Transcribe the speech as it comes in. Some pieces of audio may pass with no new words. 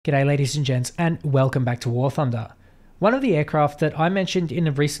G'day ladies and gents, and welcome back to War Thunder. One of the aircraft that I mentioned in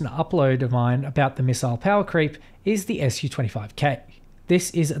a recent upload of mine about the missile power creep is the Su-25K. This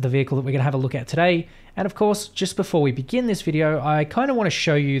is the vehicle that we're going to have a look at today, and of course, just before we begin this video, I kind of want to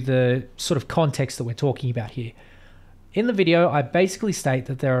show you the sort of context that we're talking about here. In the video, I basically state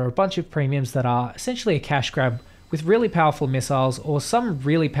that there are a bunch of premiums that are essentially a cash grab with really powerful missiles or some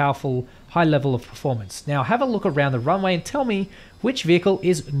really powerful high level of performance. Now have a look around the runway and tell me which vehicle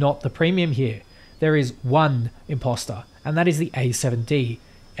is not the premium here. There is one imposter, and that is the A7D.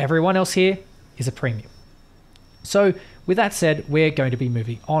 Everyone else here is a premium. So with that said, we're going to be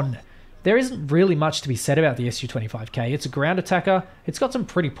moving on. There isn't really much to be said about the Su-25K. It's a ground attacker, it's got some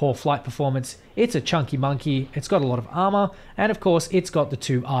pretty poor flight performance, it's a chunky monkey, it's got a lot of armor, and of course it's got the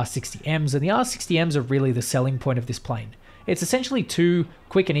two R60Ms, and the R60Ms are really the selling point of this plane. It's essentially two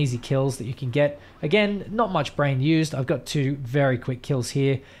quick and easy kills that you can get. Again, not much brain used. I've got two very quick kills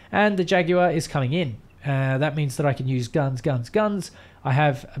here, and the Jaguar is coming in. That means that I can use guns. I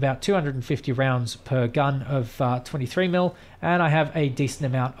have about 250 rounds per gun of 23mm, and I have a decent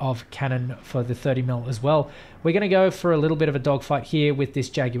amount of cannon for the 30mm as well. We're going to go for a little bit of a dogfight here with this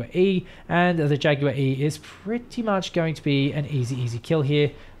Jaguar E, and the Jaguar E is pretty much going to be an easy kill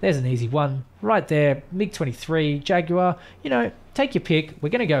here. There's an easy one right there. MiG-23, Jaguar, you know, take your pick. We're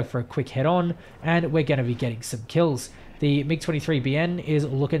going to go for a quick head-on, and we're going to be getting some kills. The MiG-23BN is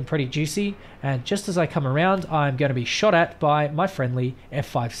looking pretty juicy, and just as I come around, I'm going to be shot at by my friendly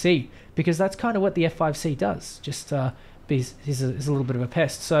F5C, because that's kind of what the F5C does. Just he's a little bit of a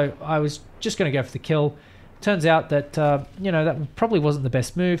pest. So I was just going to go for the kill. Turns out that, you know, that probably wasn't the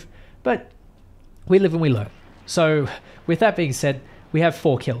best move, but we live and we learn. So with that being said, we have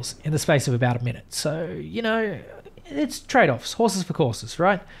 4 kills in the space of about a minute. So, you know, it's trade-offs, horses for courses,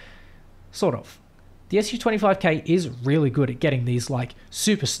 right? Sort of. The Su-25K is really good at getting these like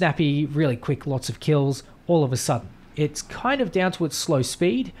super snappy, really quick, lots of kills all of a sudden. It's kind of down to its slow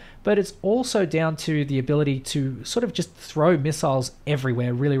speed, but it's also down to the ability to sort of just throw missiles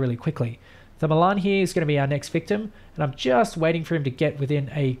everywhere really quickly. The Milan here is going to be our next victim, and I'm just waiting for him to get within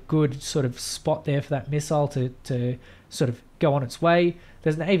a good sort of spot there for that missile to sort of go on its way.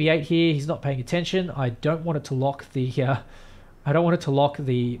 There's an AV-8 here. He's not paying attention. I don't want it to lock the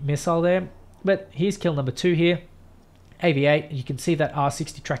missile there. But here's kill number 2 here, AV-8, you can see that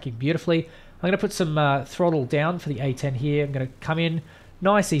R60 tracking beautifully. I'm going to put some throttle down for the A10 here. I'm going to come in,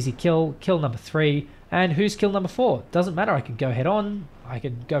 nice easy kill number 3, and who's kill number 4? Doesn't matter, I can go head on, I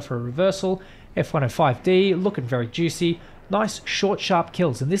can go for a reversal, F105D, looking very juicy, nice short sharp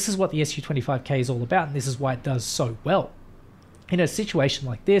kills, and this is what the Su-25K is all about, and this is why it does so well. In a situation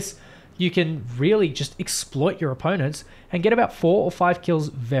like this, you can really just exploit your opponents and get about 4 or 5 kills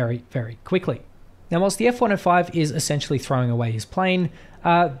very quickly. Now, whilst the F105 is essentially throwing away his plane,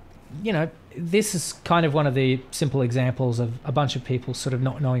 you know, this is kind of one of the simple examples of a bunch of people sort of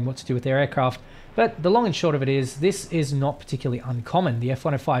not knowing what to do with their aircraft. But the long and short of it is, this is not particularly uncommon. The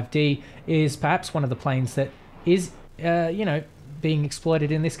F105D is perhaps one of the planes that is, you know, being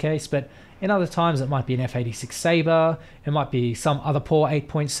exploited in this case, but in other times, it might be an F-86 Sabre, it might be some other poor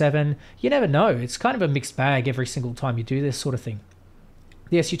 8.7. You never know. It's kind of a mixed bag every single time you do this sort of thing.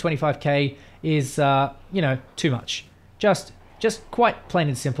 The Su-25K is, you know, too much. Just quite plain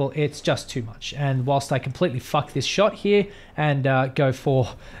and simple, it's just too much. And whilst I completely fuck this shot here and go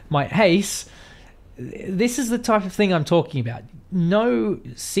for my ace, this is the type of thing I'm talking about. No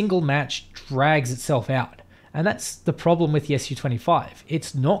single match drags itself out. And that's the problem with the Su-25.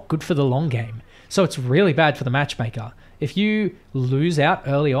 It's not good for the long game. So it's really bad for the matchmaker. If you lose out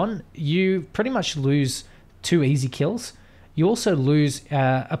early on, you pretty much lose 2 easy kills. You also lose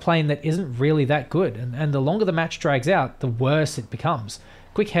a plane that isn't really that good. And the longer the match drags out, the worse it becomes.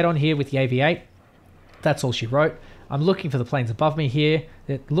 Quick head on here with the AV-8. That's all she wrote. I'm looking for the planes above me here.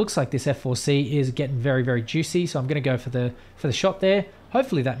 It looks like this F4C is getting very juicy. So I'm going to go for the shot there.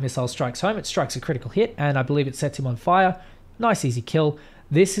 Hopefully that missile strikes home. It strikes a critical hit, and I believe it sets him on fire. Nice, easy kill.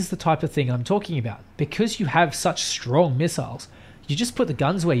 This is the type of thing I'm talking about. Because you have such strong missiles, you just put the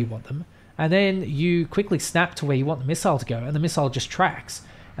guns where you want them, and then you quickly snap to where you want the missile to go, and the missile just tracks.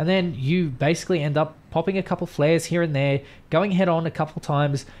 And then you basically end up popping a couple flares here and there, going head on a couple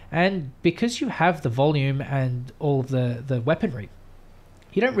times, and because you have the volume and all of the weaponry,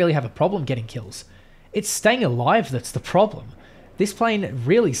 you don't really have a problem getting kills. It's staying alive that's the problem. This plane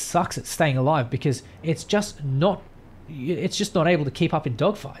really sucks at staying alive because it's just not able to keep up in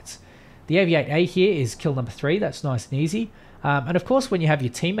dogfights. The AV-8A here is kill number 3. That's nice and easy. And of course, when you have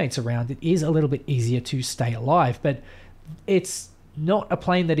your teammates around, it is a little bit easier to stay alive, but it's not a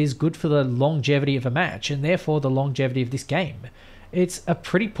plane that is good for the longevity of a match and therefore the longevity of this game. It's a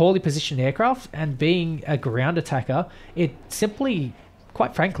pretty poorly positioned aircraft, and being a ground attacker, it simply,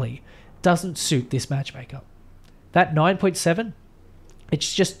 quite frankly, doesn't suit this matchmaker. That 9.7,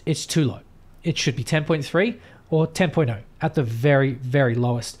 it's too low. It should be 10.3 or 10.0 at the very, very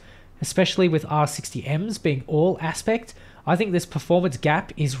lowest. Especially with R60Ms being all aspect, I think this performance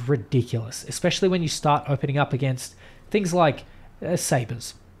gap is ridiculous, especially when you start opening up against things like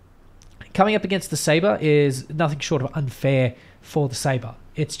Sabres. Coming up against the Sabre is nothing short of unfair for the Sabre.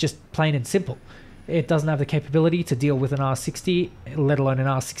 It's just plain and simple. It doesn't have the capability to deal with an R60, let alone an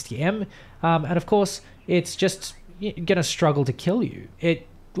R60M. And of course, it's just going to struggle to kill you. It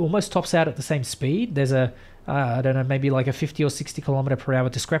almost tops out at the same speed. There's a, I don't know, maybe like a 50 or 60 kilometer per hour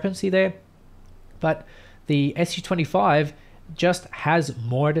discrepancy there. But the Su-25 just has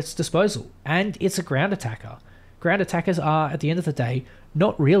more at its disposal, and it's a ground attacker. Ground attackers are, at the end of the day,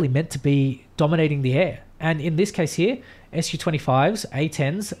 not really meant to be dominating the air. And in this case here, Su-25s,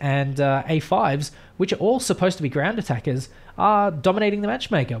 A-10s, and A-5s, which are all supposed to be ground attackers, are dominating the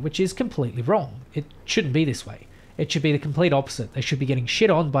matchmaker, which is completely wrong. It shouldn't be this way. It should be the complete opposite. They should be getting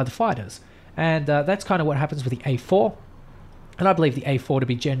shit on by the fighters. And that's kind of what happens with the A4. And I believe the A4 to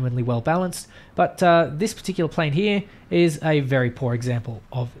be genuinely well balanced. But this particular plane here is a very poor example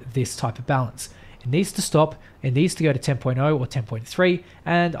of this type of balance. It needs to stop. It needs to go to 10.0 or 10.3.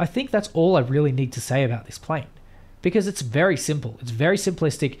 And I think that's all I really need to say about this plane. Because it's very simple. It's very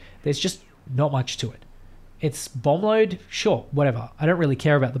simplistic. There's just not much to it. It's bomb load, sure, whatever. I don't really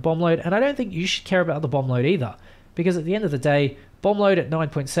care about the bomb load. And I don't think you should care about the bomb load either. Because at the end of the day, bomb load at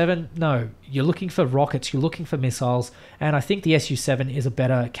 9.7, no. You're looking for rockets. You're looking for missiles. And I think the Su-7 is a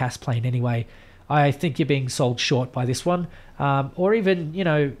better CAS plane anyway. I think you're being sold short by this one. Or even, you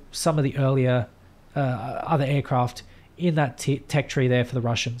know, some of the earlier other aircraft in that tech tree there for the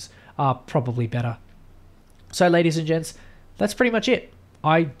Russians are probably better. So ladies and gents, that's pretty much it.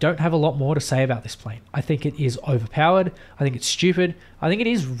 I don't have a lot more to say about this plane. I think it is overpowered. I think it's stupid. I think it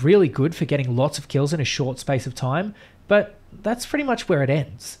is really good for getting lots of kills in a short space of time, but that's pretty much where it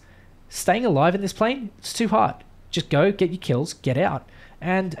ends. Staying alive in this plane, it's too hard. Just go, get your kills, get out.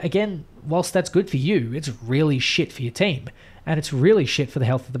 And again, whilst that's good for you, it's really shit for your team. And it's really shit for the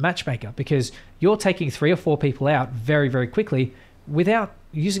health of the matchmaker, because you're taking 3 or 4 people out very, very quickly without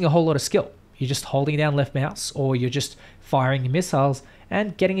using a whole lot of skill. You're just holding down left mouse, or you're just firing your missiles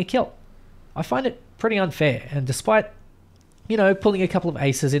and getting a kill. I find it pretty unfair, and despite, you know, pulling a couple of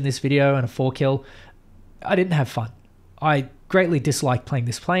aces in this video and a 4 kill, I didn't have fun. I greatly dislike playing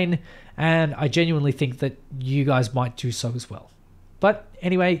this plane, and I genuinely think that you guys might do so as well. But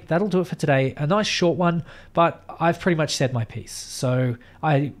anyway, that'll do it for today. A nice short one, but I've pretty much said my piece, so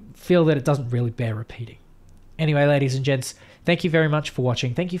I feel that it doesn't really bear repeating. Anyway, ladies and gents, thank you very much for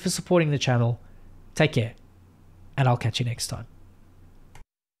watching. Thank you for supporting the channel. Take care, and I'll catch you next time.